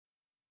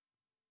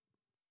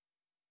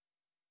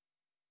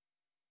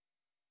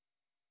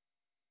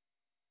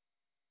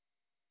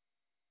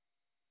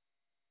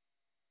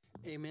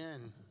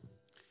Amen.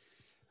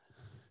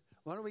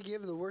 Why don't we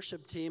give the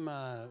worship team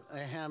a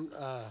hand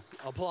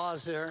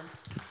applause there?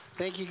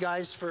 Thank you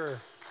guys for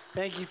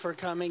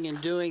coming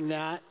and doing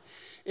that.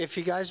 If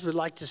you guys would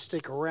like to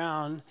stick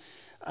around,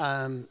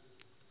 I'd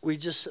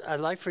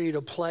like for you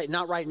to play,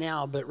 not right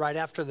now, but right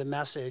after the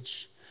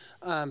message.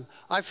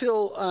 I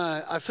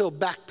feel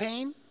back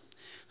pain.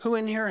 Who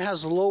in here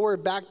has lower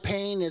back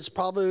pain? It's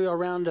probably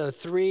around a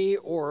 3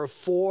 or a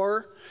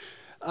 4.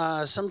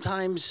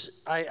 Sometimes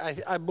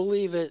I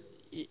believe it.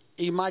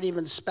 You might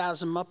even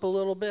spasm up a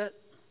little bit.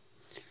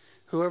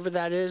 Whoever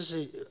that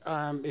is,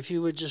 if you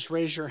would just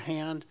raise your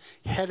hand.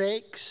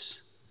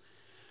 Headaches.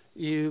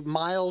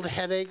 Mild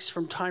headaches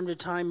from time to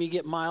time. You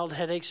get mild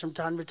headaches from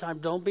time to time.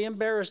 Don't be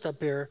embarrassed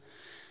up here.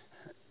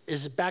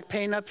 Is it back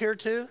pain up here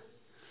too?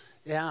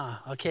 Yeah,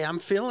 okay, I'm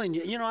feeling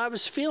you. You know, I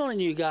was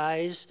feeling you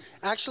guys.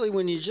 Actually,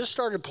 when you just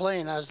started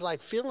playing, I was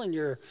like feeling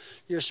your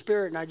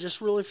spirit, and I just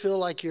really feel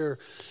like you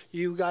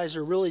guys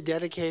are really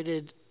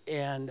dedicated,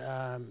 and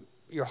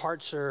your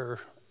hearts are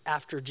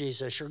after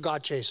Jesus. You're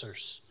God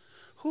chasers.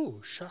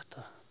 Whew, shut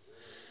up.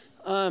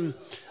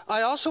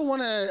 I also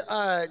want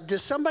to,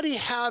 does somebody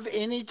have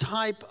any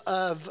type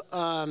of,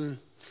 I'm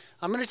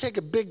going to take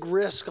a big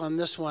risk on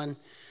this one,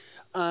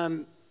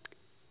 some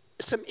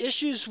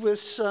issues with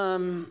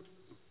some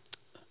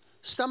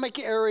stomach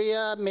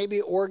area,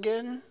 maybe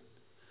organ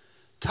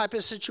type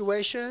of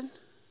situation?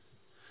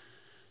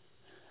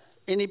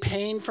 Any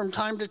pain from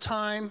time to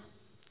time?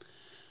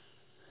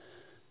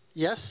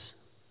 Yes?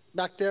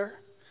 Back there?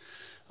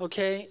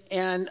 Okay,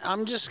 and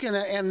I'm just going to,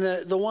 and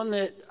the one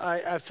that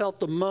I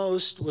felt the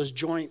most was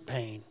joint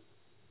pain.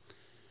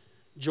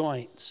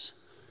 Joints.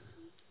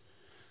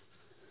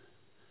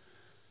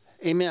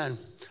 Amen.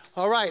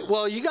 All right,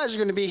 well, you guys are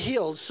going to be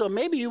healed, so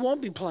maybe you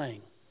won't be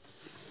playing.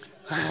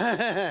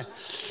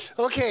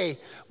 Okay,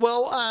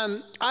 well,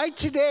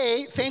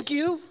 thank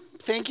you,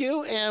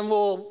 and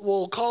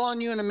we'll call on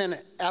you in a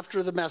minute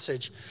after the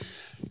message.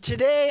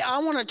 Today, I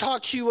want to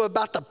talk to you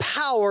about the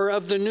power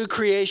of the new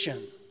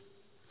creation.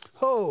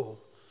 Oh,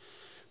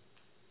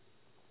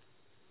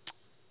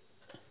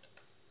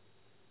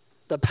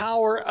 the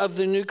power of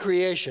the new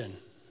creation.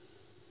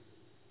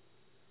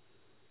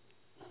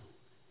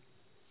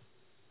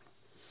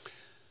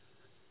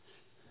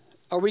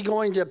 Are we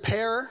going to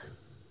pair?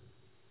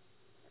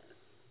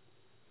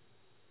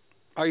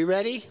 Are you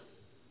ready?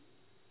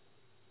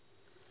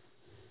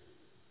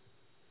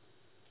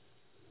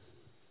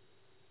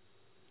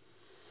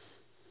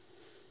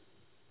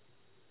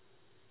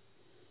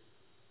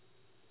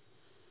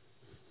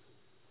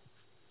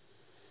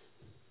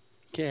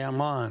 Okay,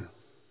 I'm on.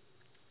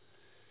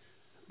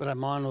 But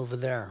I'm on over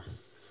there.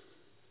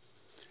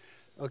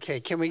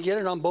 Okay, can we get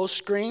it on both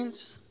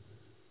screens?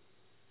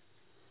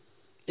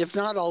 If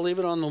not, I'll leave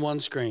it on the one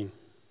screen.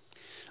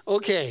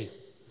 Okay.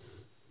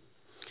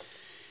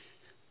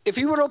 If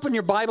you would open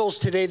your Bibles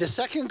today to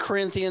 2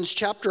 Corinthians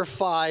chapter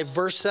 5,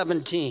 verse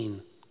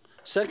 17.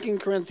 2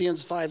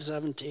 Corinthians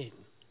 5:17.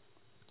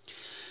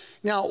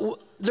 Now,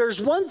 there's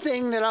one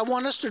thing that I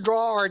want us to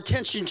draw our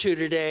attention to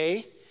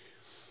today,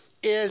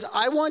 is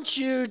I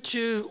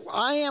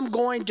am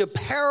going to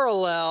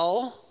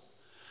parallel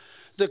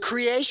the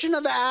creation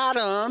of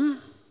Adam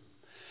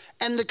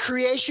and the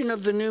creation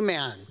of the new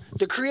man.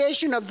 The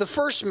creation of the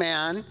first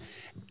man,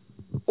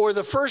 or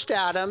the first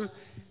Adam,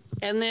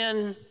 and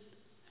then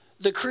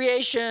the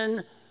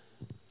creation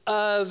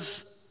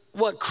of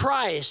what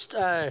Christ,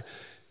 or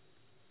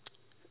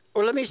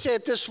let me say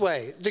it this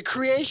way, the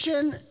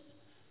creation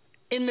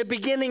in the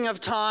beginning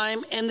of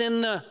time and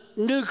then the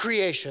new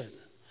creation,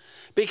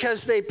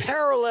 because they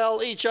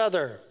parallel each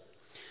other.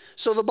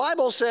 So the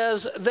Bible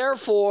says,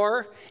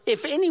 therefore,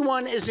 if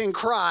anyone is in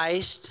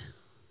Christ,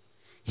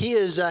 he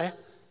is a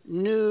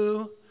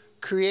new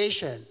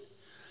creation.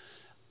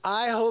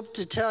 I hope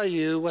to tell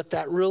you what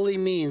that really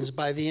means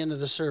by the end of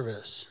the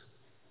service.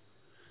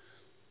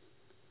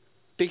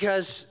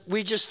 Because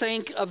we just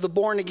think of the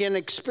born-again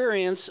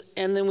experience,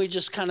 and then we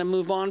just kind of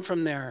move on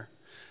from there.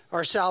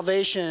 Our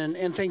salvation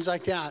and things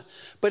like that.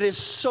 But it's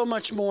so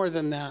much more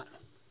than that.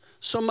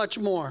 So much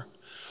more.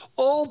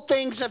 Old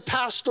things have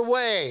passed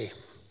away.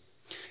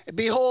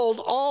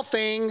 Behold, all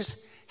things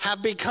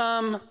have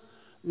become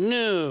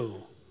new.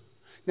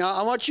 Now,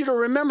 I want you to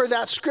remember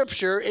that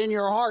scripture in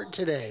your heart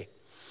today.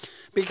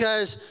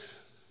 Because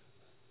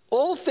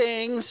old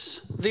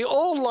things, the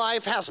old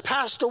life has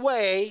passed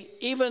away,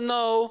 even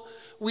though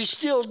we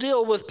still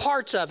deal with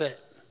parts of it.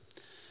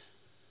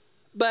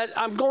 But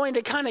I'm going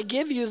to kind of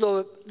give you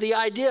the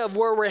idea of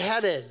where we're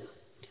headed.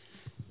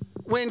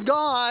 When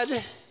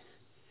God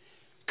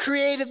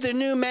created the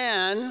new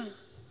man,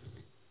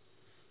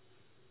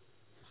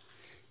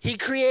 he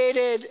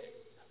created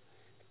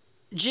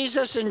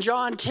Jesus in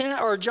John 10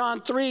 or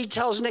John 3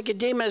 tells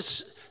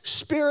Nicodemus,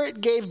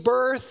 spirit gave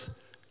birth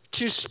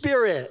to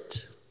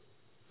spirit.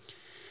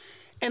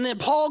 And then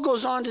Paul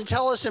goes on to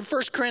tell us in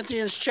 1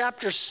 Corinthians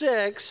chapter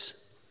 6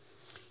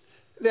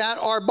 that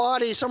our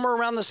body, somewhere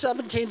around the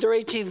 17th or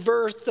 18th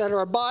verse, that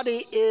our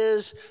body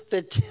is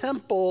the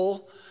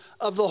temple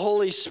of the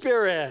Holy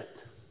Spirit.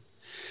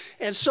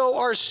 And so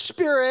our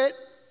spirit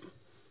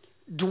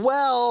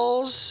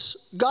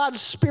dwells,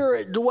 God's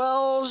Spirit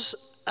dwells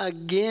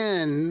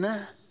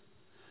again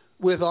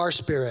with our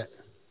spirit.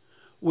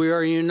 We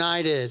are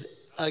united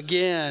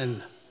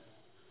again.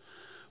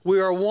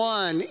 We are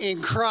one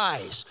in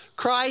Christ.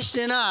 Christ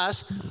in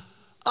us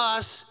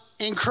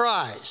in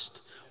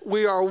Christ.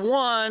 We are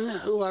one.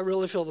 I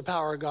really feel the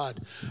power of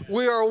God.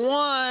 We are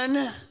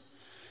one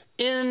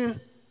it's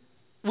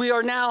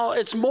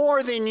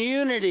more than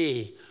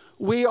unity.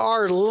 We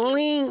are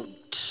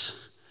linked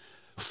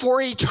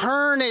for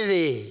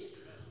eternity.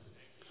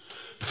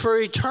 For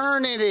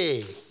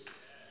eternity.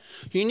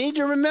 You need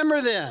to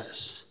remember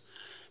this,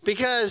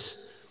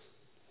 because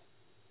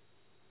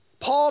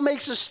Paul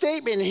makes a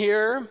statement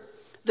here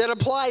that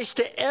applies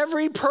to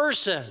every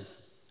person.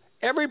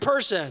 Every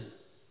person.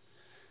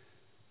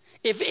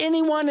 If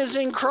anyone is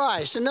in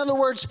Christ, in other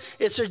words,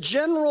 it's a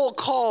general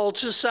call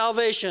to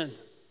salvation.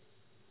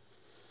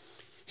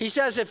 He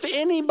says, if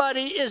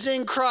anybody is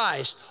in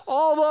Christ,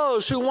 all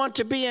those who want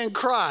to be in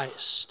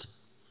Christ,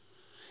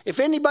 if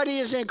anybody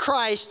is in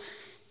Christ,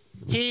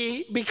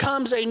 he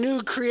becomes a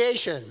new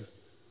creation.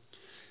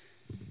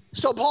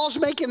 So Paul's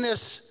making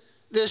this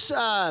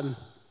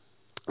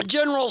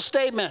general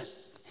statement.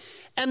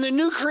 And the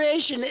new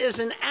creation is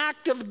an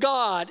act of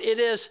God. It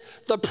is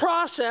the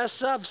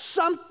process of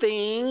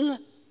something,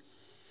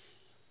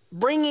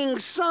 bringing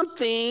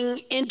something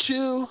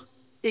into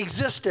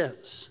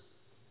existence.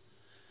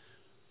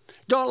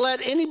 Don't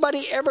let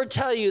anybody ever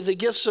tell you the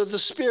gifts of the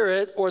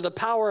Spirit or the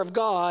power of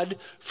God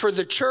for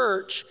the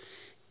church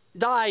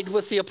died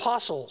with the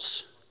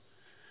apostles.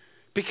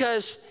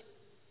 Because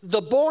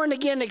the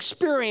born-again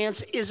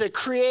experience is a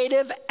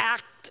creative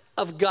act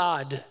of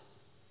God.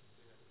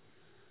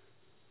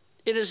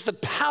 It is the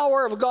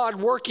power of God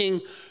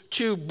working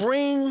to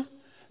bring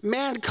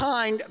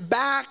mankind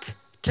back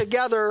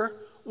together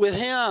with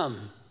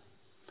Him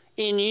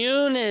in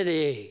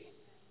unity.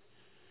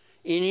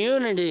 In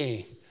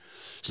unity.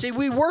 See,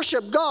 we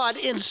worship God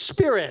in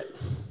spirit.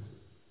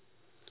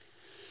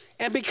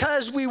 And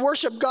because we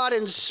worship God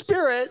in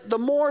spirit, the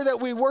more that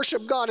we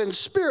worship God in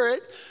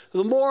spirit,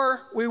 the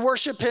more we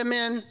worship Him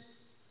in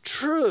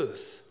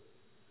truth.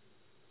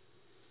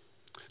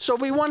 So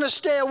we want to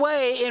stay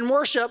away in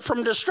worship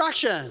from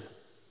distraction,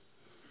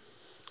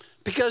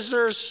 because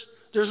there's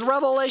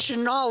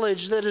revelation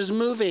knowledge that is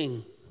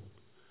moving.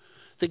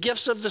 The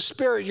gifts of the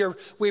Spirit,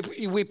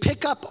 we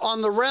pick up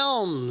on the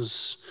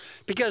realms,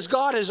 because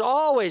God is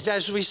always,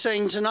 as we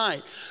sang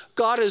tonight,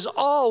 God is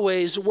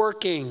always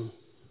working.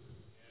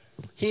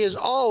 He is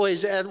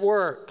always at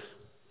work.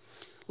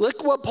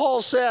 Look what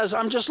Paul says.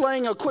 I'm just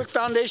laying a quick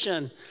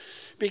foundation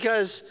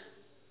because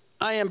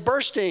I am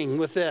bursting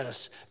with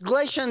this.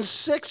 Galatians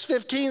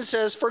 6:15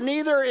 says, for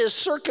neither is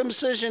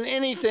circumcision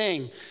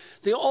anything.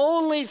 The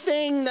only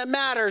thing that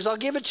matters, I'll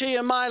give it to you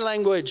in my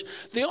language,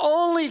 the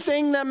only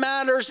thing that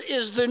matters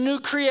is the new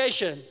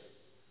creation.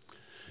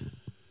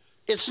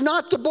 It's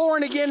not the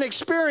born again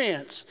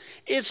experience.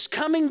 It's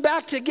coming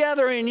back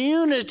together in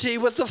unity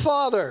with the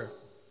Father.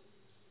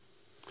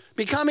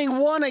 Becoming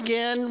one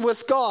again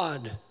with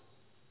God.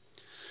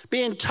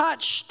 Being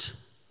touched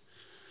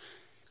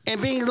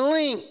and being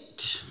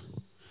linked.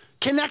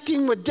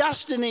 Connecting with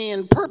destiny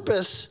and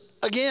purpose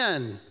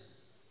again.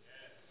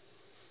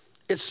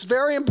 It's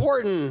very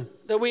important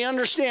that we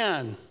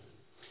understand.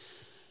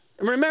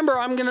 And remember,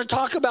 I'm going to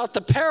talk about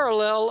the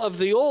parallel of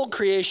the old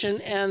creation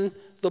and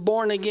the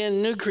born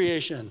again new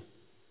creation.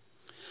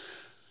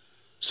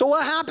 So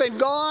what happened?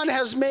 God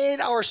has made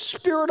our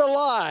spirit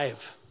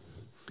alive.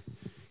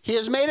 He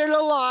has made it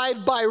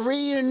alive by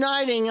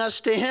reuniting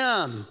us to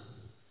Him.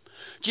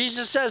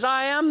 Jesus says,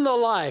 I am the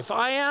life,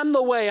 I am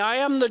the way, I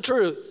am the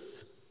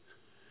truth.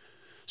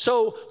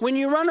 So when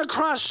you run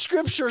across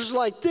scriptures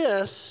like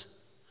this,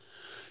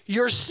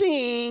 you're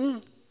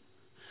seeing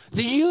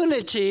the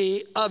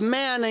unity of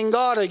man and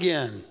God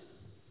again.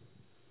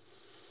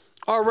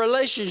 Our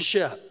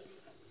relationship.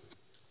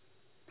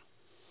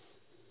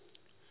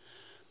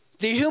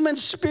 The human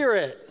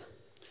spirit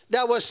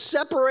that was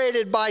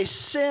separated by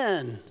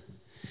sin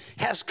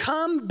has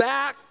come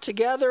back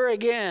together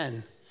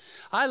again.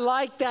 I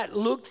like that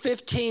Luke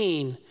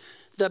 15,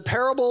 the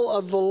parable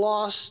of the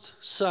lost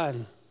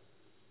son.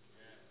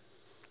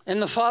 And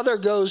the father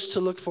goes to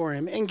look for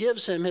him and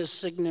gives him his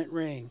signet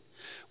ring,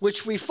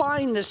 which we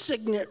find the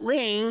signet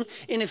ring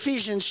in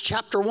Ephesians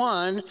chapter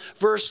 1,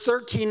 verse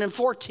 13 and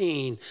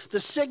 14. The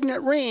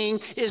signet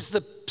ring is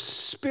the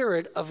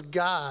Spirit of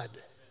God.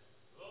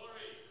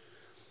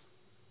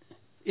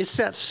 It's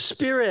that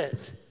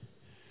Spirit.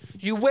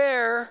 You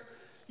wear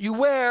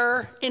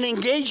an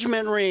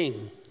engagement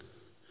ring.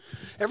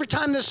 Every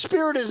time the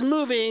Spirit is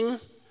moving,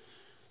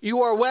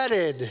 you are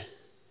wedded.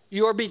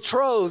 You are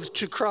betrothed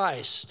to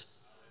Christ.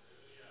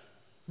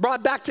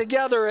 Brought back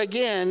together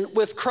again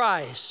with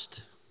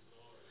Christ.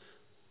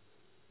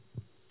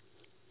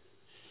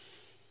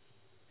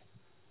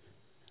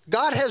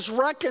 God has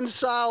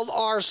reconciled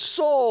our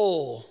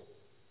soul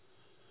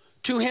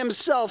to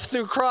Himself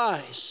through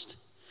Christ.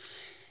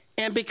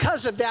 And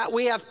because of that,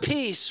 we have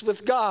peace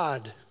with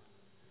God.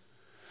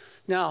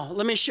 Now,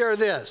 let me share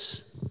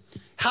this.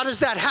 How does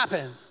that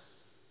happen?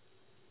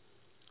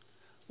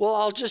 Well,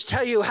 I'll just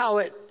tell you how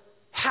it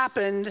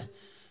happened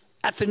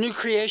at the new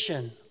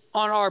creation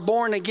on our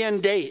born again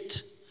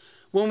date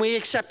when we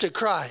accepted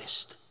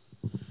Christ.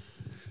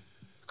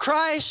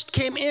 Christ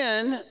came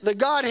in, the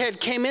Godhead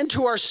came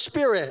into our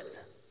spirit.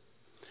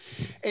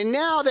 And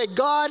now that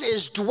God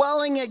is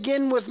dwelling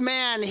again with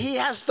man, he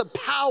has the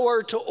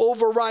power to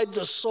override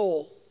the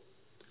soul.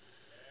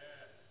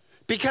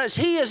 Because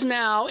he is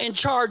now in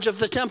charge of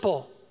the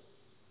temple.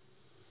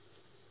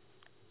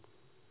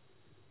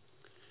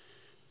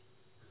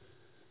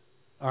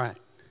 All right.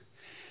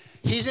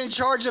 He's in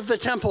charge of the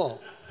temple.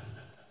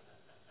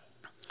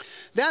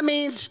 That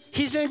means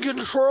he's in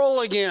control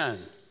again.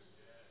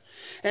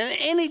 And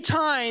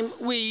anytime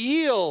we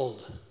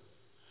yield,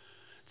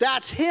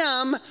 that's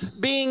him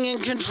being in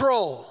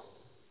control,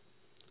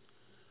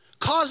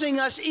 causing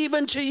us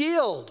even to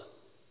yield,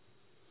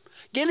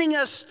 getting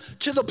us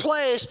to the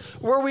place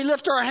where we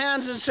lift our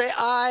hands and say,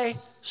 I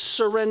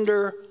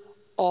surrender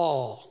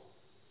all.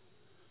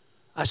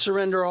 I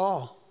surrender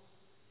all.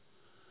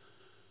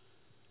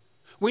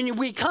 When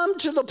we come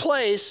to the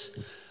place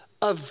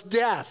of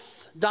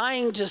death,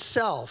 dying to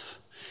self,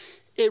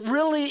 it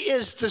really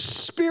is the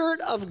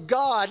Spirit of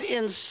God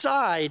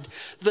inside,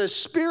 the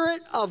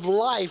Spirit of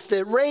life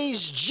that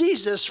raised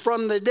Jesus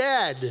from the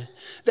dead,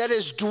 that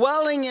is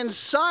dwelling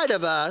inside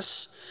of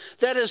us,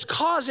 that is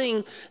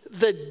causing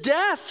the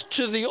death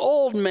to the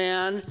old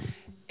man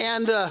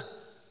and the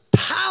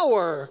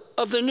power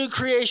of the new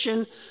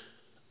creation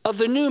of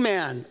the new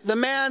man, the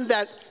man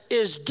that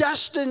is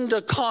destined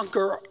to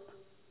conquer.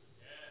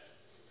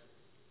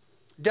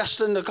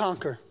 Destined to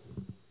conquer.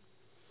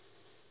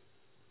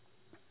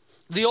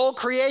 The old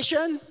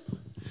creation,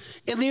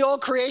 in the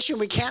old creation,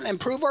 we can't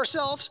improve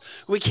ourselves.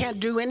 We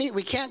can't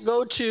we can't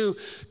go to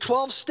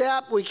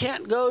 12-step. We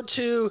can't go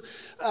to,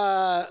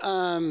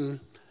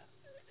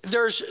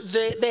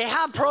 they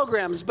have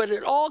programs, but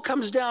it all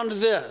comes down to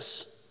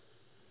this,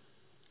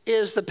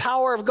 is the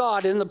power of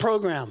God in the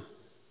program.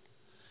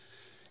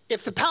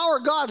 If the power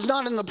of God's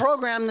not in the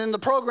program, then the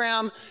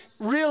program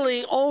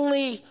really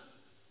only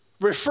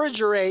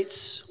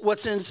refrigerates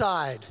what's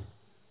inside.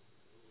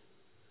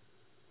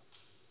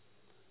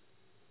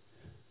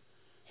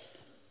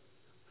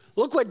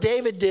 Look what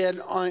David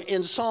did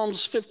in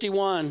Psalms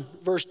 51,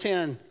 verse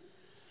 10.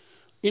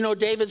 You know,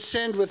 David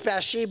sinned with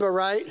Bathsheba,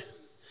 right?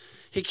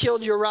 He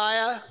killed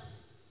Uriah.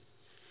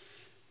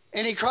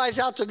 And he cries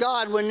out to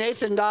God when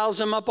Nathan dials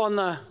him up on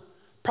the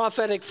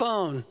prophetic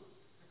phone.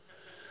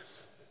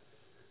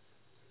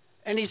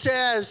 And he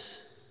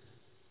says,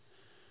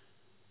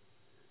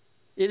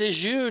 it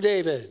is you,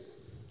 David,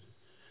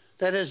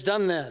 that has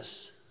done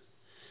this.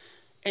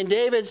 And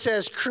David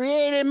says,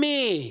 create in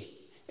me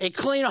a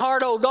clean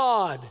heart, O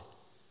God.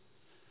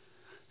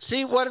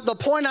 See, what the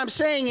point I'm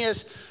saying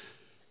is,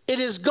 it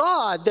is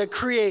God that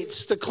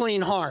creates the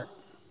clean heart.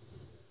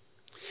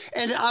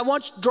 And I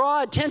want to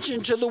draw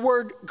attention to the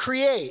word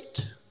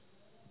create.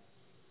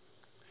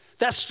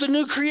 That's the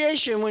new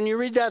creation when you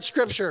read that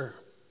scripture.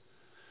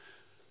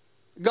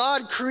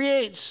 God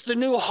creates the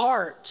new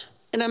heart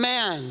in a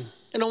man,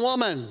 in a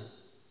woman.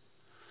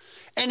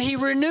 And he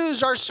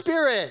renews our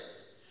spirit.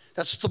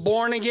 That's the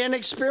born again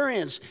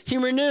experience. He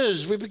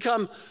renews. We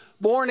become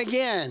born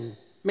again,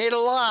 made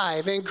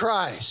alive in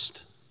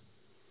Christ.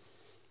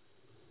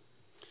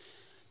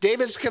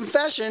 David's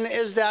confession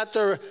is that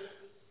the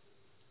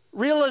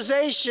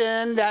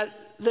realization that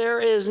there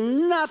is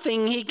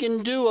nothing he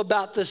can do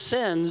about the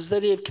sins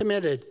that he has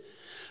committed.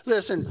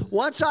 Listen,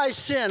 once I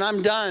sin,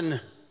 I'm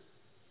done.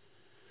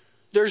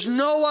 There's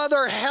no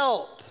other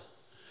help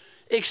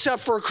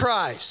except for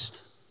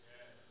Christ.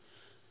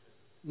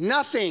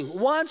 Nothing.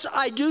 Once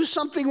I do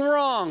something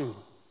wrong,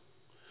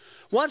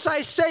 once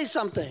I say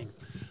something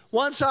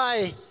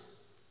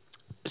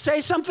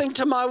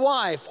to my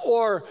wife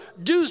or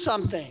do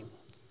something,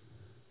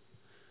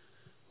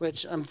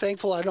 which I'm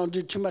thankful I don't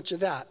do too much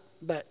of that,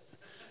 but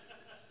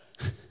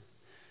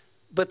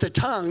the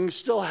tongue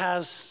still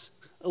has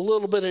a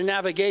little bit of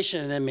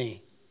navigation in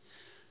me.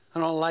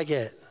 I don't like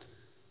it.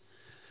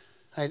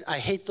 I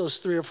hate those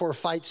 3 or 4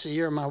 fights a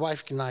year my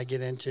wife and I get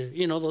into.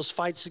 You know, those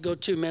fights that go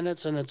 2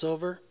 minutes and it's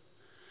over?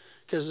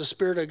 Because the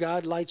Spirit of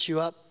God lights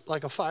you up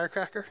like a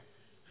firecracker.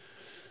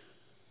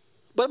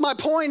 But my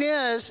point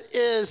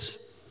is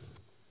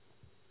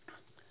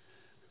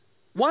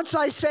once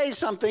I say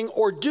something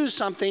or do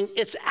something,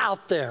 it's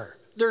out there.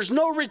 There's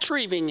no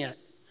retrieving it.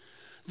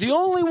 The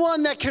only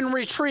one that can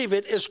retrieve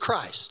it is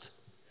Christ.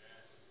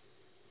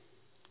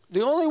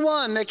 The only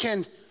one that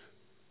can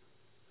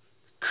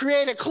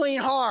create a clean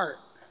heart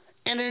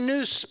and a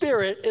new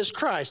spirit is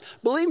Christ.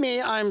 Believe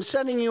me, I'm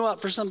setting you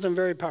up for something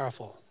very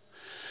powerful.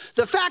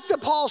 The fact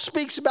that Paul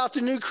speaks about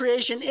the new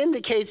creation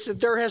indicates that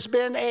there has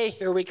been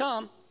here we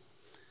come.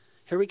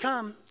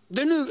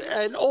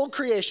 An old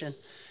creation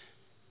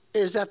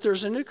is that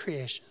there's a new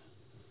creation.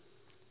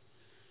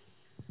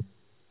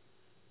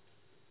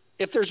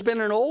 If there's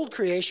been an old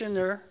creation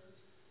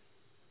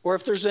or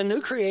if there's a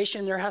new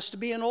creation, there has to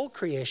be an old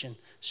creation.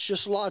 It's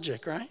just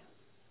logic, right?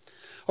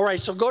 All right,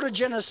 so go to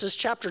Genesis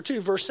chapter 2,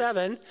 verse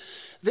 7.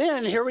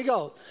 Then, here we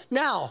go.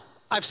 Now,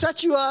 I've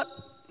set you up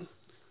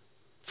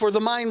for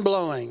the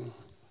mind-blowing,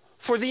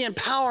 for the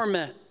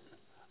empowerment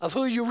of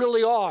who you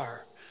really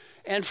are,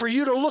 and for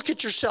you to look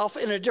at yourself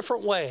in a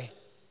different way.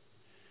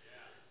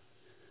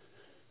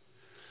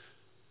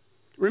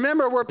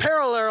 Remember, we're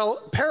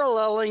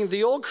paralleling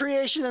the old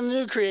creation and the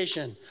new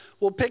creation.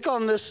 We'll pick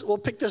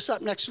this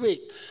up next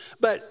week.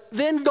 But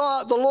then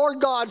God, the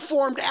Lord God,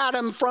 formed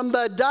Adam from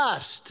the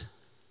dust.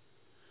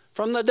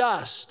 From the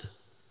dust.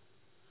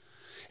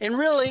 And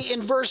really,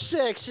 in verse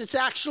 6, it's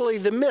actually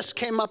the mist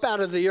came up out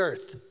of the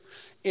earth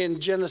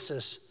in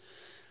Genesis.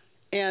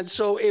 And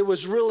so it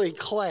was really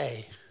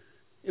clay.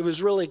 It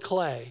was really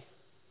clay.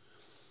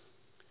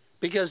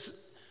 Because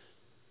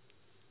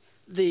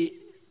the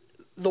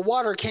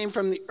water came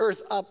from the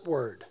earth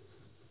upward.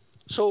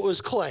 So it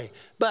was clay.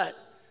 But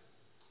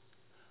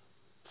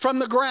from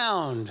the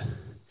ground.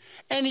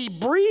 And he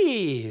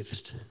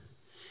breathed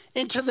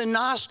into the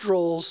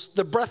nostrils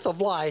the breath of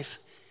life,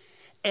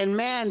 and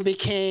man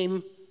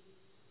became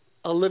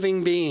a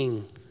living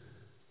being.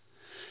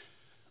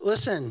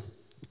 Listen,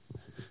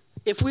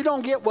 if we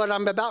don't get what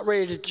I'm about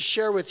ready to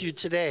share with you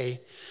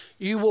today,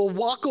 you will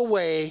walk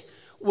away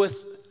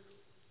with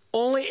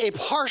only a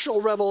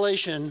partial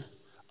revelation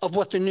of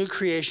what the new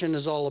creation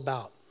is all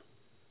about.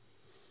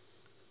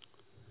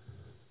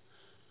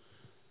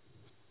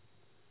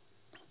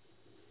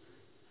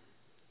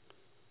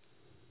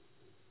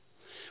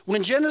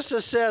 When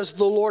Genesis says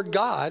the Lord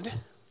God,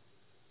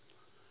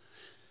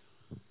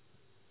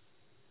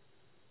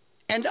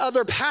 and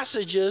other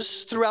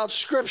passages throughout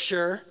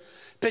Scripture,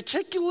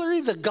 particularly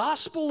the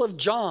Gospel of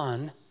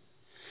John,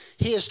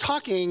 he's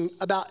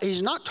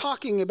not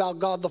talking about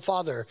God the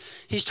Father.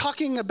 He's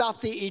talking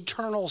about the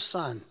eternal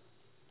Son.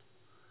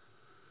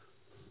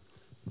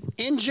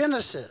 In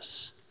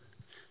Genesis,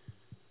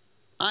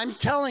 I'm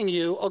telling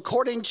you,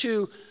 according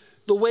to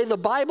the way the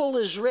Bible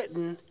is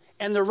written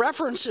and the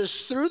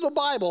references through the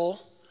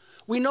Bible,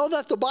 we know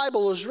that the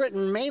Bible is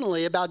written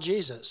mainly about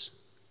Jesus.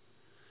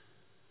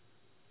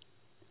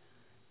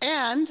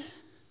 And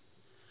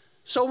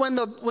so when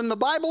the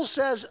Bible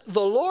says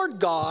the Lord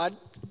God,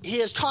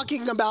 he is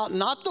talking about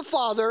not the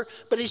Father,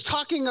 but he's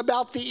talking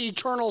about the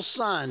eternal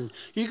Son.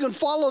 You can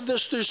follow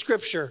this through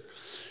Scripture.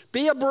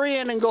 Be a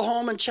Berean and go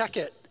home and check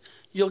it.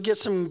 You'll get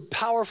some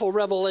powerful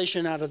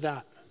revelation out of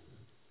that.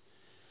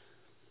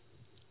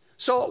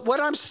 So what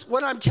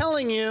I'm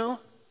telling you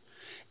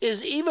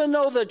is, even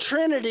though the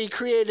Trinity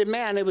created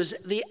man, it was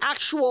the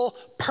actual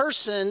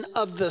person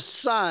of the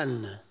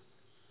Son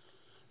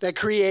that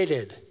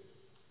created.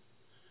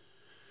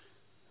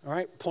 All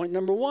right, point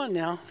number 1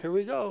 now. Here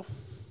we go.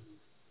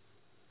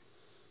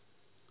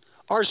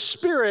 Our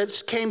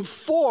spirits came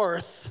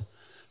forth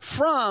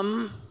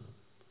from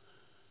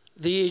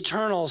the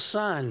eternal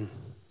Son.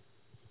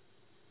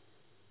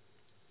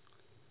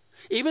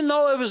 Even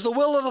though it was the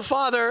will of the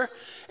Father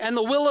and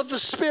the will of the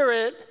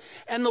Spirit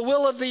and the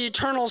will of the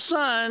eternal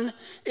Son,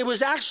 it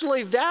was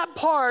actually that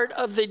part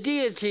of the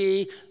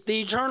deity,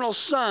 the eternal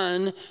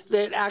Son,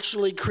 that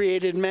actually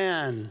created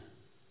man.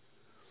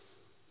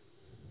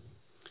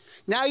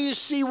 Now you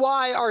see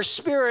why our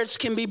spirits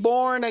can be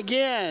born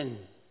again.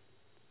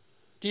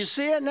 Do you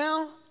see it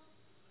now?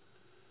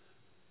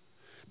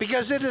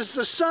 Because it is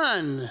the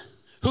Son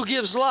who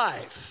gives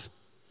life.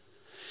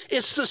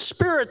 It's the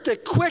Spirit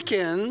that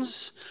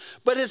quickens,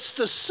 but it's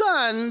the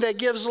Son that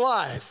gives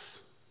life.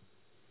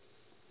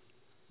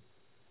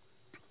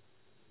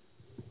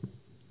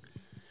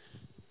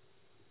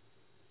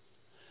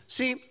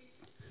 See,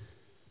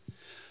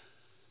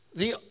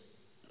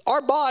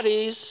 our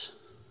bodies,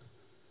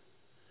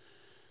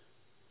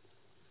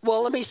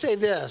 well, let me say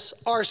this.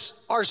 Our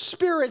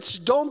spirits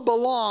don't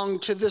belong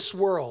to this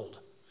world.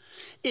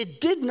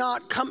 It did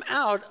not come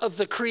out of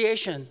the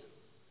creation.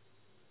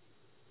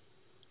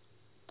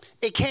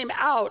 It came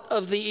out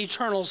of the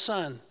eternal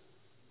Son.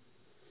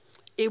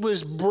 It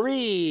was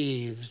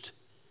breathed.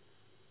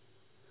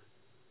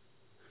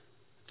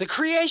 The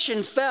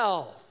creation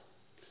fell.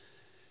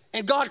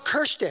 And God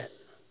cursed it.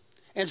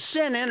 And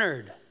sin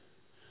entered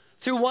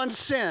through one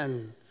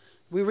sin.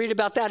 We read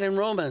about that in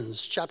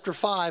Romans chapter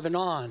 5 and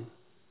on.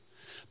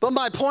 But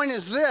my point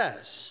is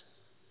this.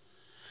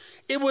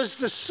 It was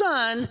the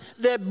Son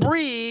that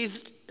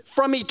breathed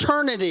from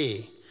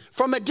eternity,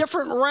 from a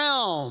different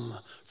realm,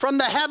 from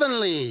the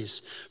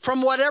heavenlies,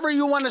 from whatever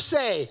you want to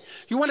say.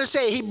 You want to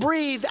say he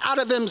breathed out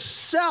of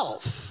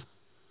himself.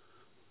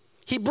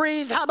 He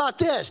breathed, how about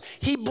this?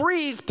 He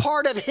breathed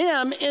part of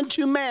him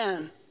into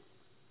man.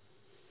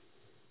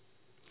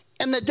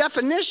 And the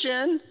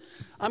definition,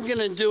 I'm going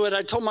to do it.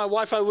 I told my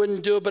wife I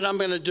wouldn't do it, but I'm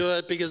going to do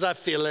it because I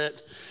feel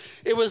it.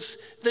 It was,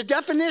 the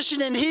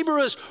definition in Hebrew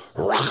is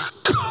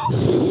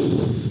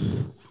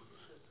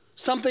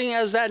something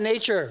as that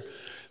nature.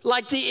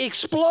 Like the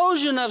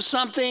explosion of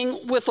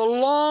something with a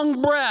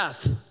long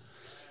breath.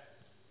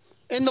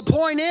 And the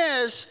point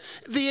is,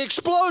 the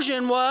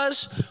explosion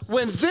was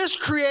when this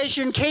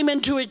creation came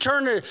into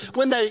eternity,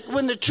 when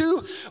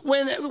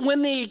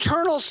the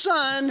eternal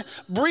Son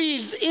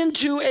breathed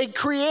into a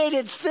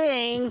created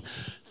thing,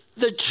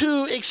 the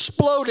two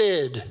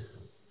exploded.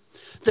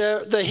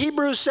 The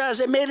Hebrew says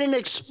it made an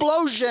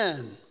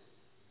explosion.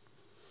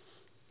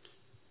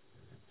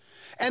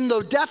 And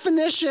the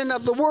definition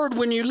of the word,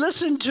 when you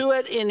listen to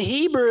it in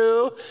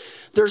Hebrew,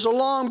 there's a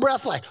long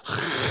breath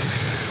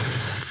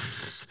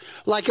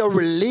like a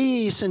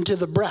release into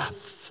the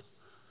breath.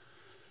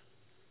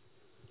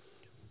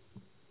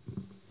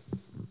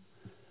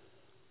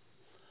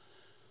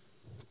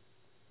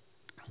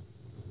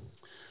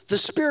 The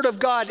Spirit of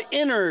God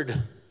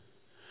entered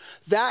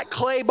that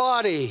clay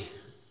body,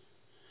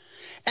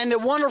 and a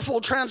wonderful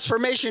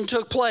transformation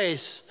took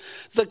place.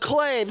 The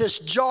clay, this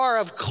jar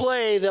of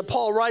clay that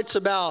Paul writes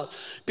about,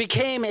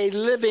 became a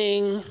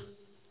living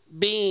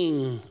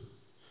being.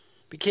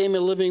 Became a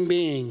living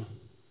being.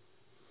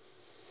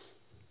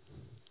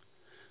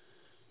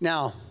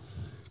 Now,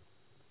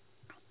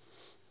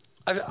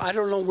 I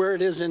don't know where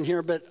it is in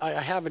here, but I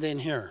have it in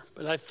here.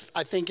 But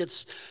I think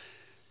it's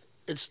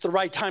the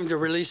right time to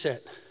release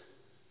it.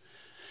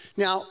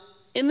 Now,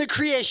 in the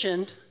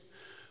creation,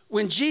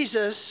 when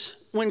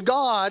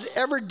God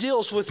ever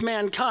deals with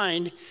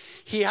mankind,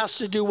 he has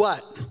to do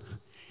what?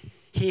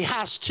 He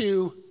has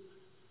to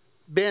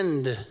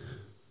bend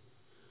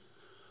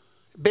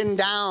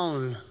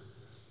down.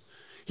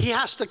 He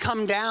has to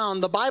come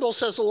down. The Bible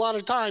says a lot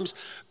of times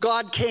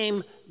God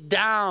came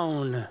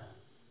down.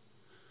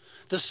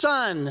 The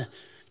Son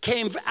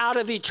came out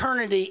of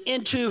eternity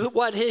into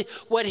what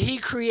he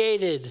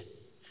created.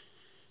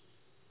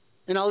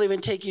 And I'll even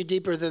take you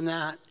deeper than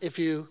that if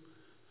you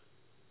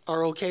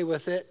are okay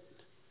with it.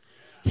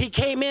 He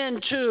came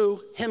into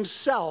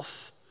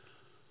himself,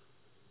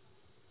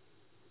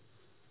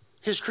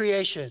 his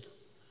creation.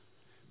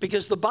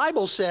 Because the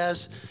Bible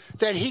says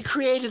that he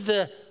created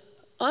the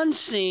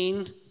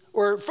unseen,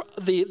 or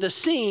the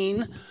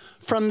seen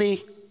from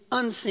the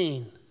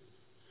unseen,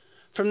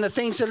 from the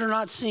things that are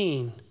not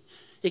seen.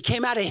 It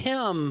came out of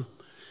him.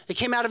 It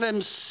came out of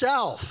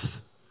himself.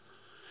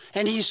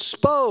 And he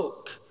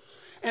spoke.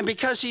 And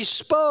because he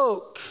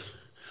spoke,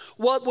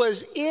 what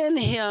was in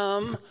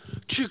him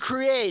to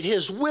create,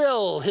 his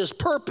will, his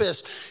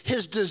purpose,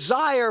 his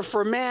desire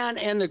for man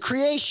and the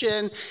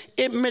creation,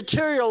 it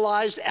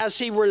materialized as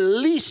he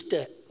released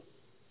it.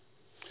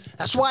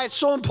 That's why it's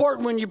so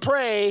important when you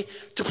pray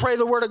to pray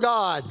the word of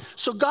God.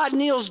 So God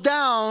kneels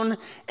down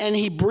and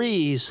he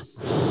breathes.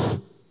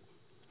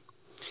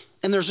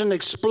 And there's an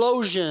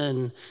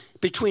explosion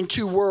between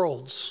two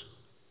worlds,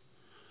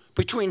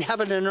 between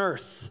heaven and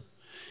earth,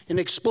 an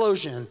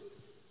explosion.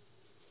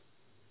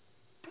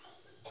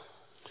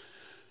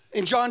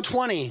 In John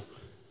 20,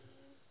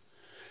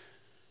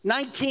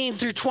 19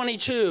 through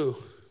 22,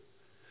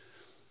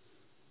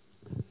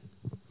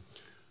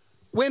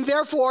 when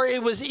therefore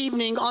it was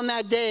evening on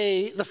that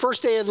day, the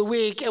first day of the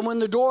week, and when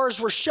the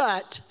doors were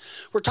shut,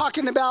 we're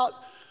talking about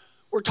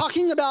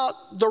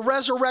the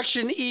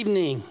resurrection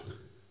evening.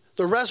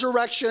 The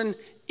resurrection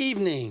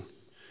evening.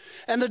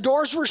 And the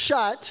doors were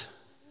shut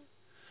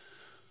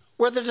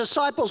where the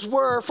disciples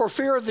were for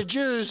fear of the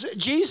Jews.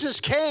 Jesus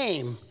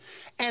came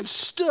and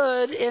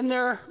stood in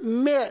their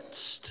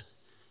midst.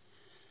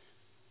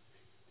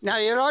 Now,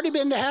 he had already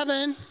been to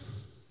heaven,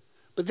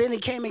 but then he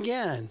came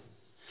again.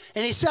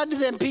 And he said to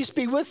them, "Peace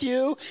be with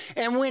you."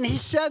 And when he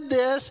said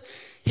this,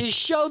 he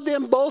showed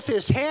them both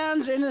his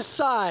hands and his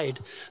side.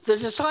 The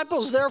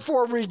disciples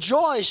therefore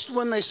rejoiced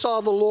when they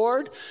saw the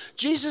Lord.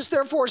 Jesus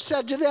therefore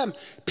said to them,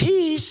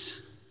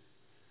 "Peace,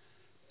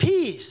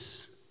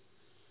 peace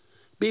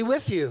be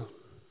with you.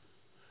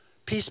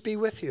 Peace be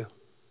with you."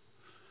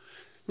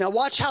 Now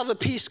watch how the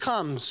peace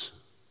comes.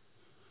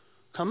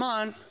 Come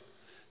on,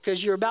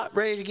 because you're about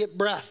ready to get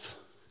breath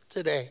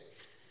today.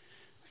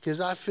 Because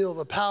I feel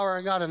the power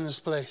I got in this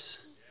place.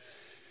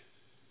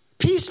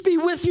 "Peace be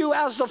with you,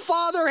 as the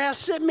Father has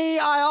sent me,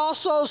 I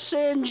also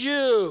send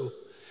you."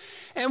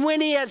 And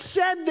when he had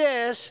said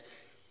this,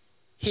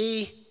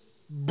 he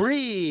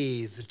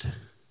breathed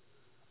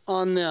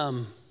on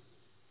them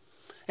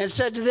and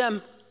said to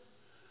them,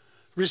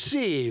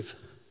 "Receive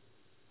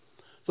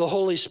the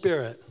Holy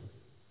Spirit."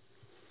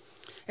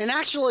 And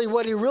actually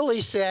what he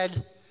really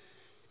said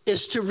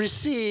is to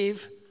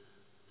receive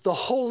the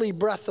holy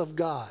breath of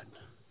God,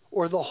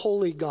 or the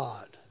holy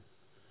God.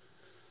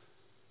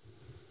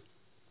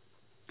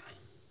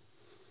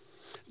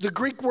 The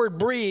Greek word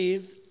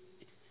breathe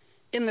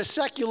in the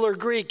secular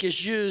Greek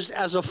is used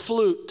as a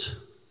flute.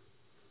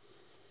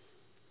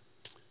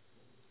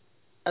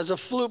 As a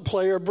flute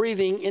player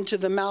breathing into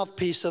the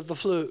mouthpiece of the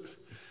flute.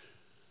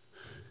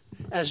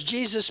 As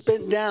Jesus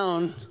bent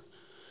down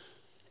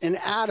in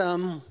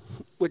Adam,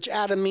 which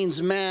Adam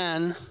means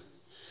man,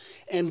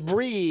 and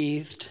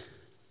breathed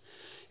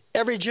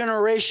every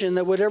generation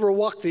that would ever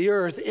walk the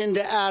earth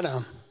into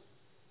Adam.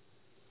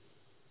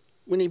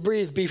 When he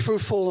breathed, "Be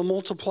fruitful and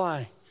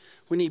multiply."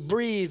 When he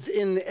breathed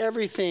in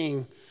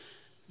everything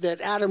that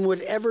Adam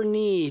would ever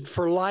need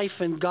for life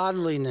and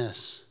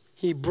godliness,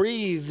 He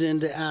breathed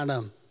into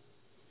Adam.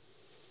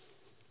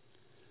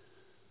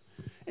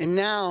 And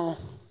now,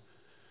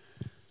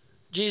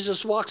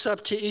 Jesus walks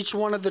up to each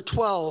one of the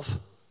 12.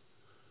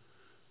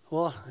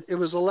 Well, it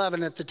was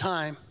 11 at the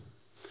time.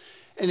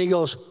 And he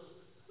goes,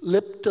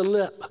 lip to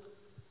lip,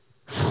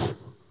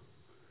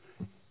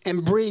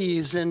 and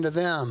breathes into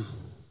them.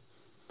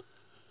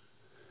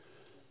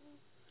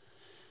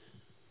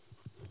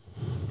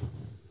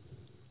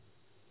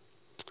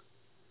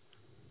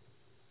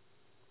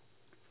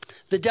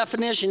 The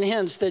definition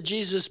hints that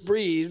Jesus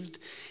breathed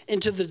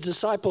into the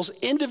disciples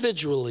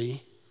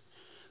individually,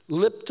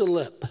 lip to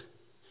lip.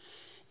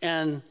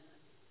 And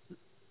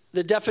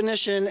the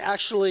definition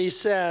actually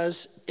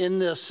says in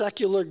the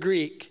secular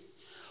Greek,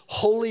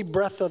 holy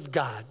breath of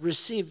God.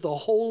 Receive the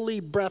holy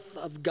breath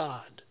of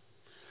God.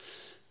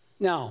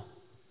 Now,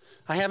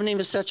 I haven't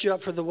even set you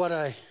up for what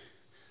I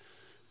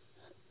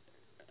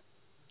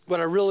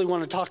really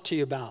want to talk to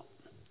you about.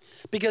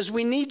 Because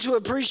we need to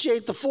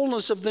appreciate the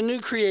fullness of the new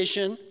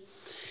creation.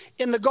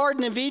 In the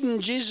Garden of Eden,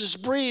 Jesus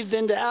breathed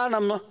into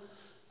Adam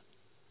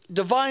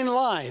divine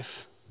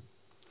life.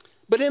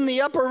 But in the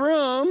upper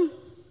room,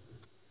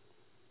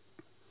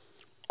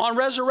 on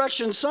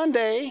Resurrection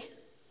Sunday,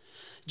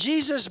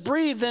 Jesus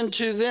breathed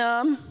into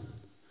them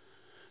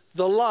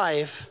the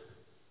life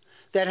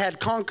that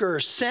had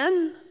conquered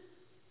sin,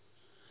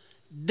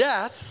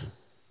 death,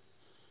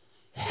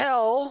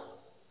 hell,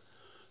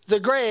 the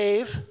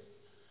grave,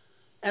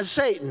 and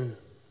Satan.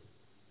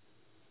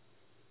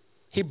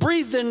 He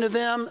breathed into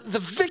them the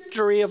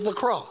victory of the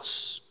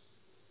cross.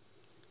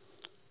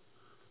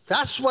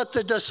 That's what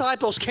the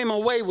disciples came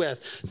away with,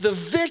 the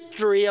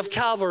victory of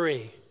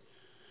Calvary.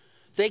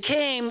 They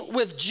came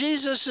with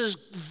Jesus'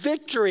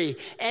 victory,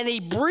 and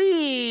he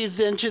breathed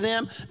into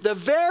them the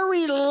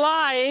very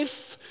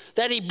life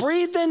that he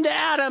breathed into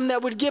Adam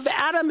that would give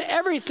Adam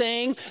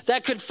everything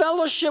that could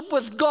fellowship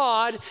with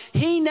God.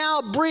 He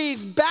now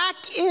breathed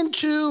back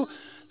into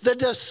the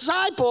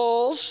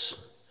disciples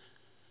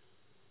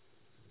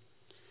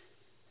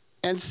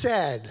and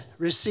said,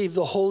 receive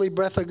the holy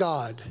breath of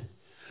God,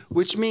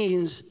 which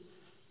means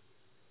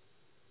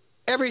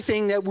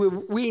everything that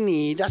we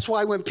need. That's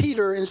why when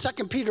Peter, in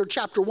 2 Peter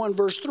chapter 1,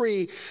 verse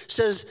 3,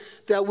 says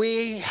that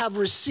we have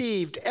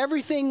received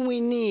everything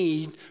we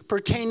need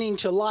pertaining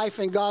to life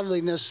and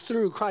godliness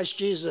through Christ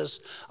Jesus,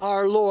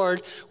 our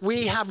Lord,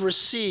 we have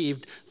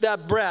received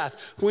that breath.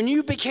 When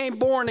you became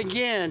born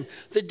again,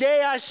 the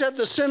day I said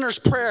the sinner's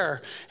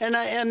prayer, and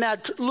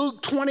that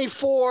Luke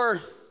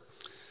 24,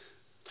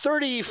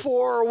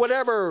 34 or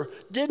whatever,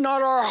 did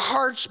not our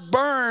hearts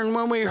burn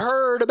when we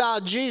heard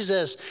about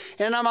Jesus?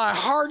 And my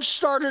heart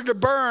started to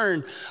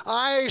burn.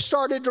 I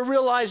started to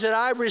realize that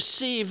I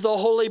received the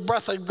holy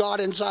breath of God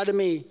inside of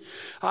me.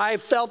 I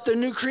felt the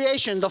new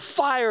creation, the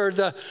fire,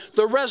 the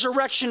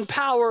resurrection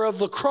power of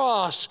the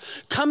cross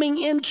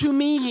coming into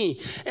me.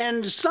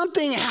 And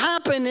something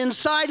happened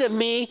inside of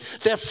me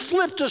that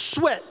flipped a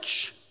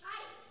switch.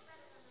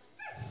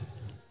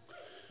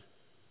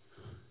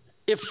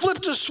 It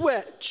flipped a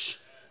switch.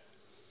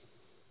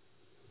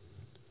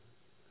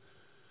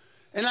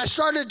 And I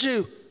started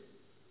to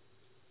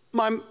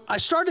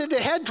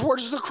head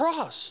towards the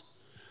cross.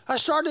 I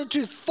started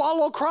to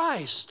follow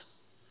Christ.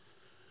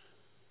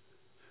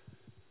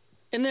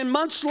 And then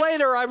months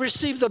later, I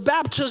received the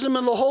baptism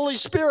in the Holy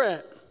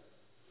Spirit.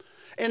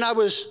 And I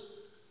was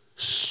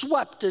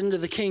swept into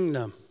the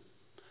kingdom.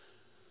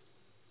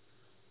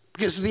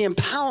 Because the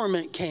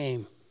empowerment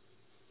came.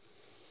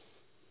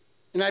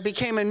 And I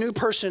became a new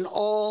person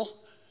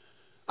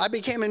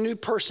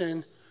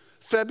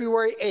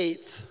February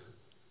 8th.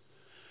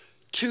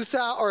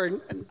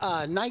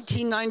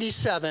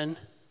 1997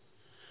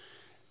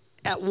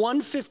 at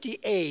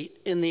 1:58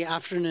 in the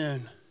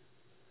afternoon.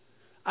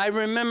 I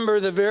remember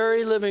the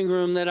very living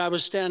room that I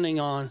was standing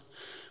on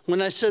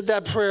when I said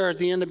that prayer at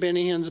the end of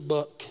Benny Hinn's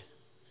book.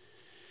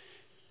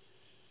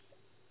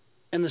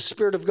 And the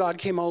Spirit of God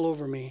came all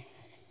over me.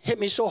 Hit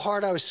me so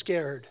hard I was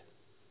scared.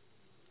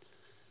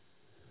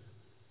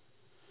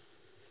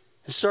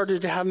 I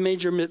started to have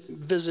major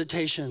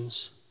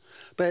visitations.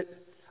 But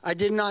I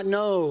did not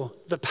know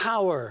the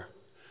power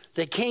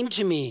that came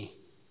to me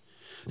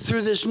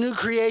through this new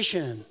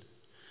creation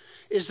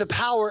is the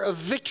power of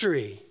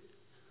victory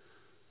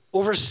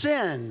over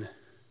sin.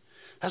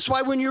 That's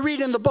why when you read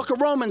in the book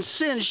of Romans,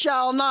 sin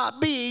shall not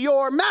be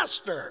your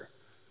master,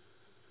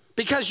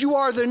 because you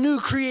are the new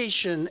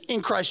creation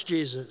in Christ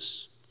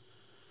Jesus.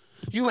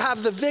 You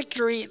have the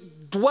victory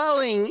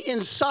dwelling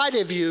inside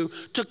of you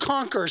to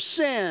conquer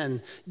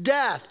sin,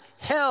 death,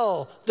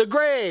 hell, the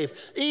grave,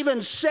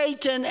 even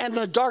Satan and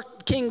the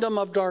dark kingdom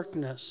of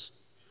darkness.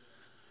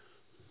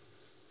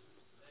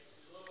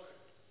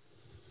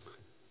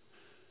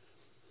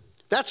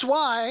 That's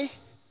why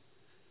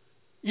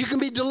you can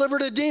be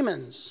delivered of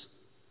demons.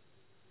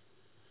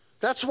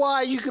 That's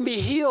why you can be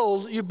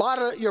healed,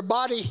 your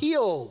body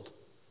healed.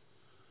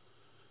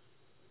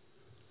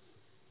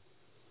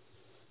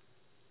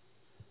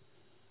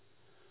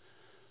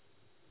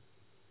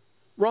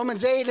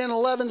 Romans 8 and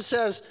 11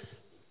 says,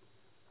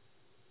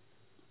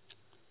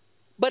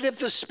 But if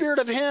the Spirit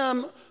of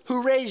him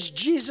who raised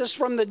Jesus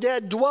from the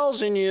dead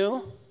dwells in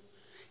you,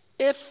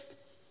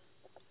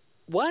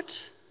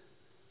 what?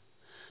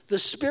 The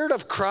Spirit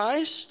of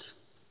Christ,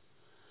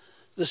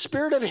 the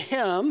Spirit of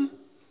him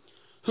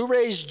who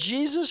raised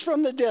Jesus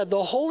from the dead,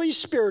 the Holy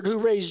Spirit who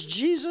raised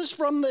Jesus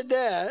from the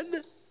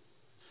dead,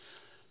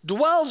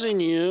 dwells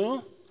in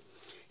you.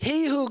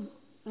 He who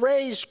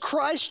raised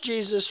Christ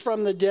Jesus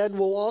from the dead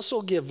will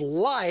also give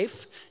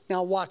life.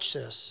 Now watch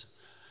this,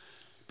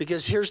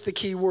 because here's the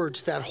key word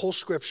to that whole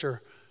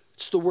scripture.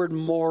 It's the word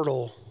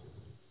mortal.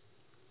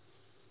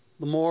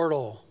 The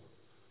mortal,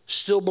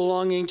 still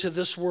belonging to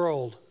this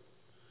world.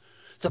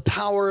 The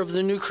power of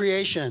the new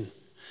creation.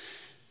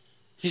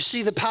 You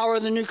see the power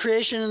of the new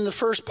creation in the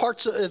first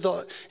parts of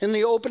in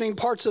the opening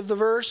parts of the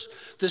verse.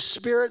 The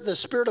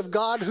Spirit of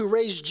God who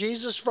raised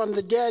Jesus from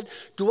the dead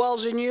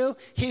dwells in you.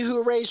 He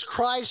who raised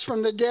Christ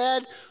from the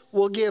dead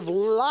will give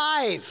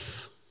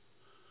life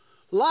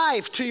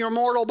to your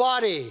mortal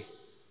body.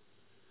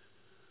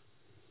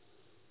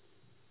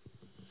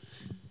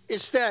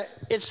 It's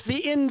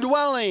the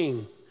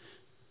indwelling.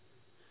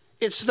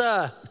 It's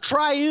the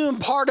triune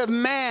part of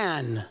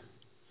man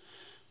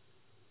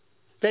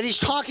that he's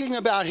talking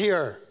about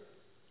here.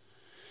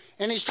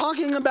 And he's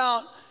talking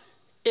about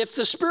if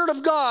the Spirit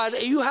of God,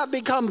 you have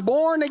become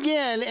born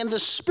again and the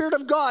Spirit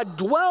of God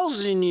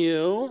dwells in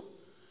you,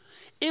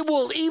 it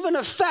will even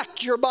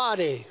affect your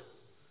body.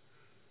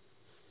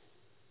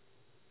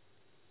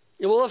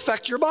 It will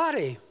affect your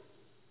body.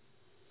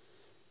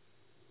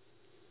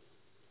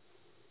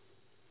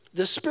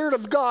 The Spirit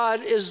of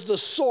God is the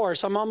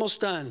source. I'm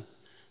almost done.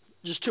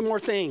 Just two more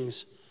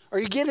things. Are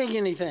you getting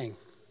anything?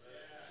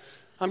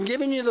 I'm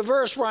giving you the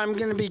verse where I'm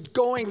going to be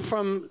going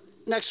from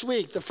next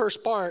week, the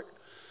first part.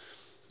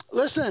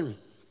 Listen,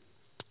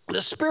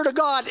 the Spirit of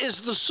God is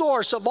the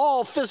source of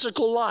all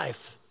physical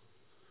life.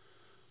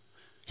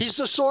 He's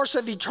the source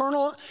of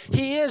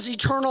He is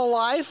eternal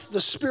life,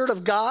 the Spirit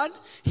of God.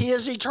 He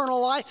is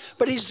eternal life,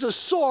 but he's the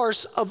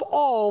source of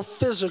all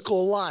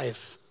physical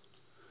life.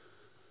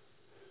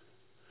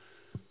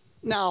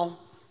 Now,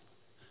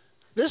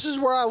 this is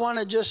where I want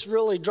to just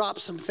really drop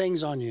some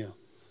things on you.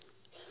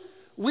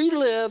 We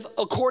live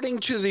according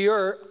to the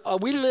earth.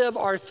 We live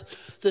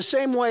the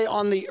same way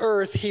on the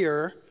earth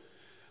here.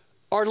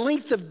 Our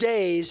length of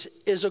days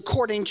is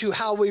according to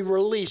how we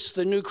release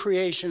the new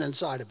creation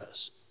inside of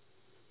us.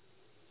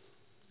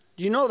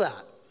 Do you know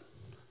that?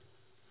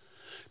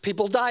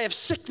 People die of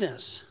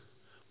sickness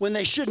when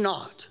they should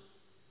not.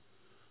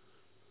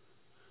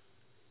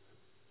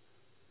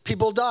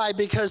 People die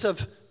because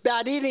of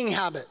bad eating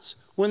habits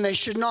when they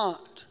should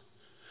not.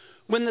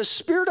 When the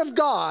Spirit of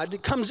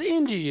God comes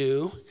into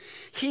you,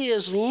 he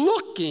is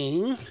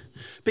looking,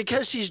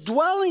 because he's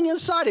dwelling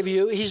inside of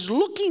you, he's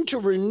looking to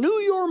renew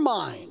your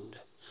mind,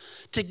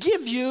 to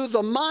give you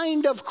the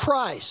mind of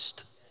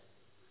Christ.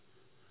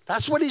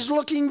 That's what he's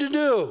looking to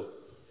do.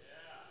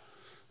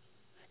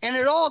 And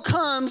it all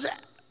comes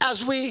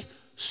as we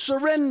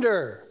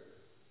surrender.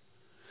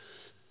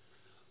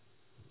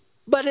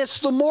 But it's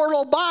the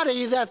mortal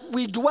body that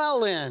we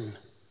dwell in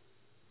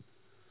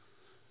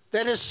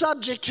that is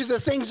subject to the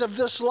things of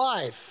this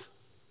life,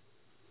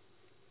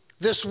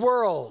 this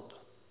world.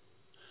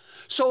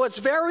 So it's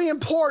very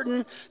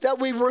important that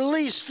we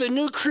release the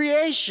new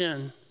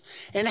creation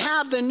and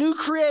have the new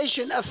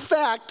creation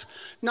affect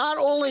not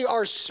only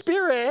our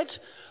spirit,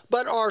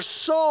 but our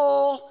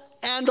soul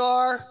and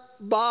our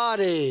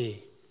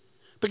body.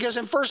 Because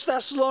in 1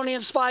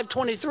 Thessalonians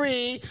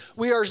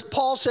 5:23,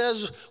 Paul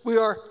says we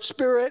are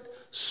spirit,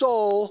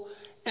 soul,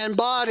 and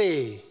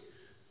body.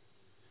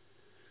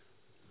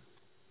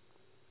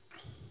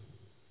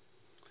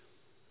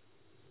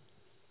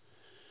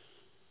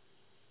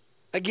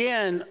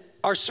 Again,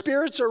 our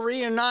spirits are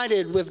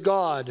reunited with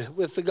God,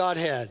 with the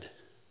Godhead.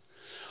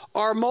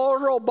 Our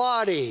mortal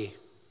body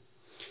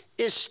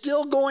is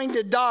still going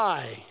to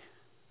die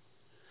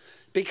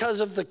because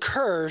of the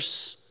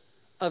curse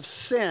of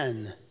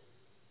sin.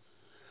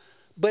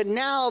 But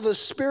now the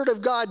Spirit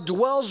of God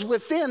dwells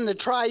within the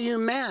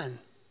triune man.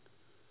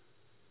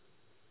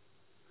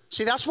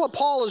 See, that's what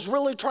Paul is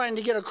really trying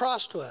to get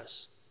across to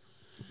us.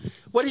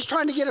 What he's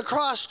trying to get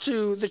across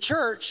to the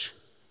church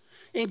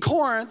in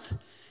Corinth,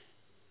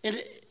 and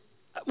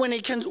when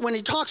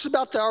he talks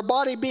about our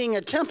body being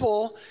a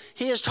temple,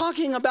 he is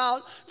talking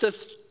about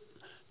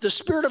the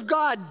Spirit of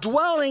God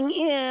dwelling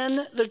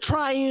in the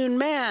triune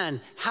man.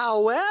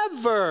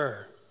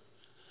 However,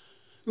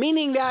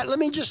 meaning that, let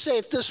me just say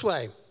it this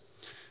way.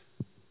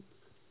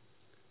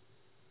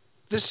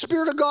 The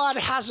Spirit of God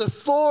has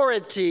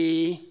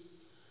authority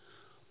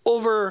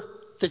over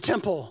the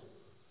temple.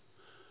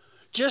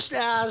 Just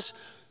as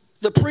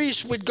the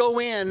priest would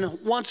go in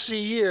once a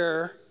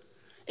year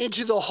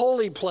into the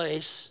holy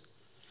place,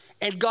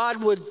 and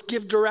God would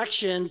give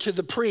direction to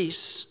the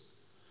priests.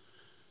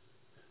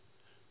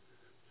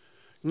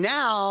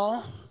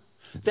 Now,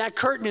 that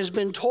curtain has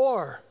been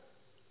torn.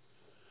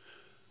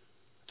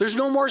 There's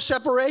no more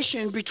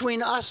separation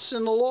between us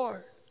and the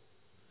Lord.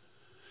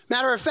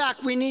 Matter of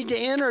fact, we need to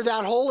enter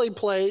that holy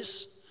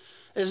place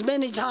as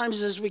many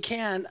times as we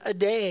can a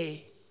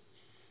day.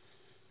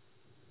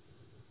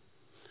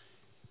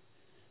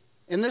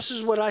 And this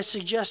is what I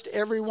suggest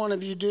every one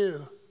of you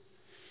do,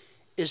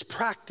 is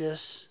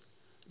practice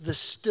the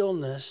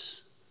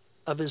stillness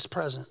of his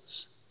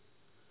presence.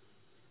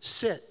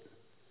 Sit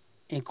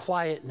in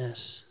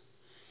quietness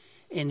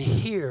and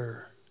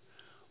hear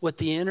what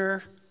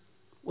the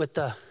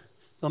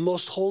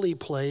most holy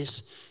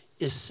place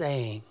is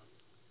saying.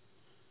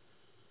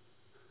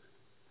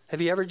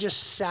 Have you ever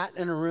just sat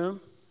in a room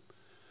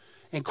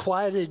and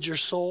quieted your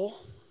soul,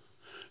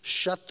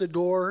 shut the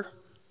door,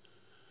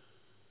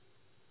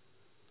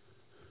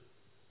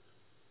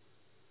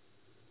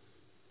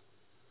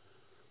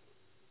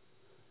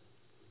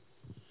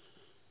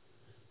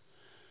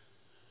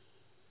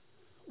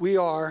 we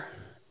are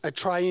a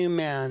triune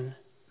man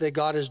that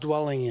God is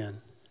dwelling in.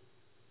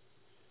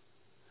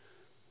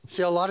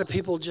 See, a lot of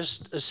people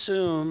just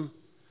assume,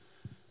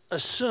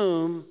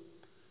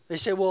 they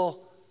say,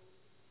 well,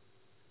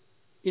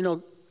 you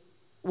know,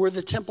 we're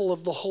the temple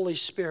of the Holy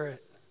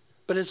Spirit.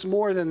 But it's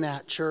more than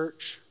that,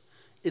 church.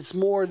 It's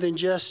more than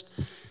just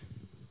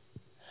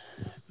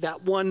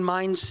that one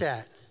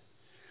mindset.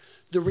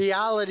 The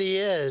reality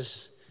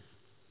is,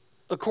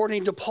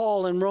 according to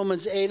Paul in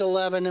Romans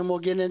 8:11, and we'll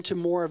get into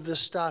more of this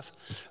stuff,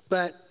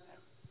 but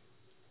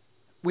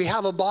we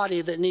have a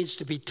body that needs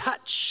to be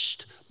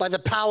touched by the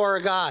power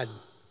of God.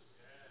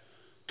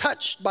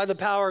 Touched by the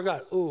power of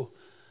God. Ooh.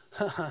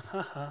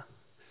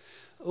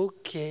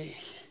 Okay.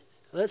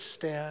 Let's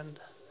stand.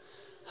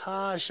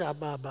 Ha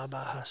shababa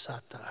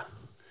hasata.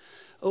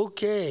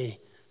 Okay.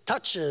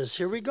 Touches.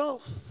 Here we go.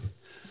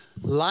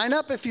 Line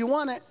up if you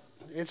want it.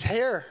 It's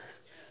here.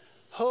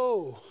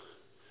 Ho.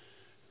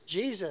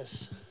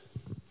 Jesus.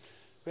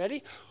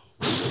 Ready?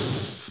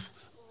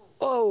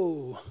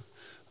 Oh.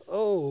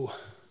 Oh.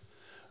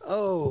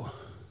 Oh.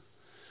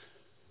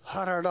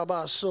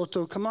 Haradaba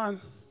soto. Come on.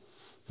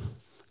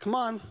 Come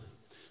on.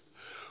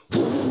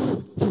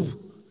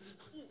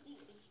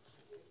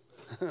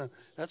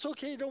 That's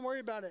okay. Don't worry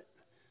about it.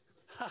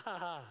 Ha ha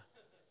ha.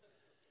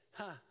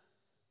 Ha.